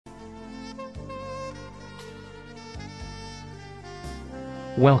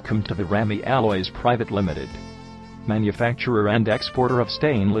Welcome to Virami Alloys Private Limited, manufacturer and exporter of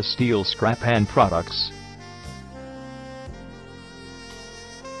stainless steel scrap and products.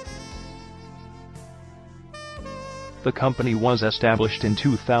 The company was established in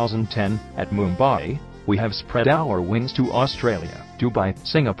 2010 at Mumbai. We have spread our wings to Australia, Dubai,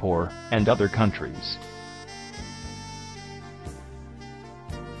 Singapore, and other countries.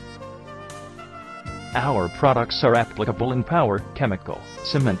 Our products are applicable in power, chemical,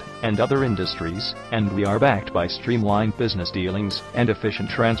 cement, and other industries, and we are backed by streamlined business dealings and efficient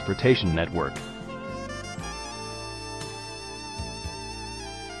transportation network.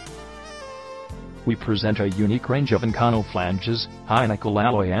 We present a unique range of Incano flanges, high-nickel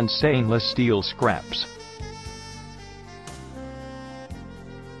alloy and stainless steel scraps.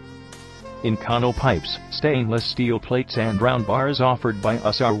 Incano pipes, stainless steel plates and round bars offered by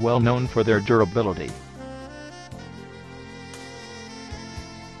us are well known for their durability.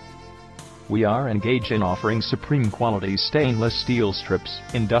 We are engaged in offering supreme quality stainless steel strips,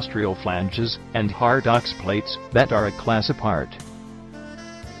 industrial flanges, and hard ox plates that are a class apart.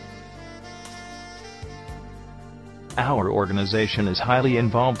 Our organization is highly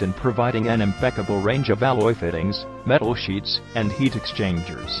involved in providing an impeccable range of alloy fittings, metal sheets, and heat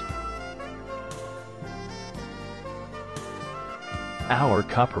exchangers. Our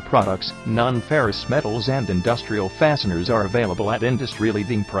copper products, non-ferrous metals and industrial fasteners are available at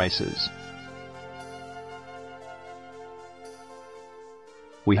industry-leading prices.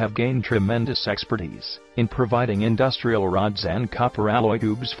 We have gained tremendous expertise in providing industrial rods and copper alloy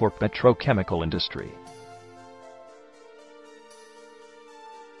tubes for petrochemical industry.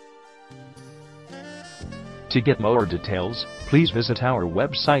 To get more details, please visit our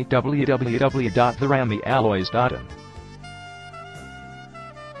website www.viramialloys.in.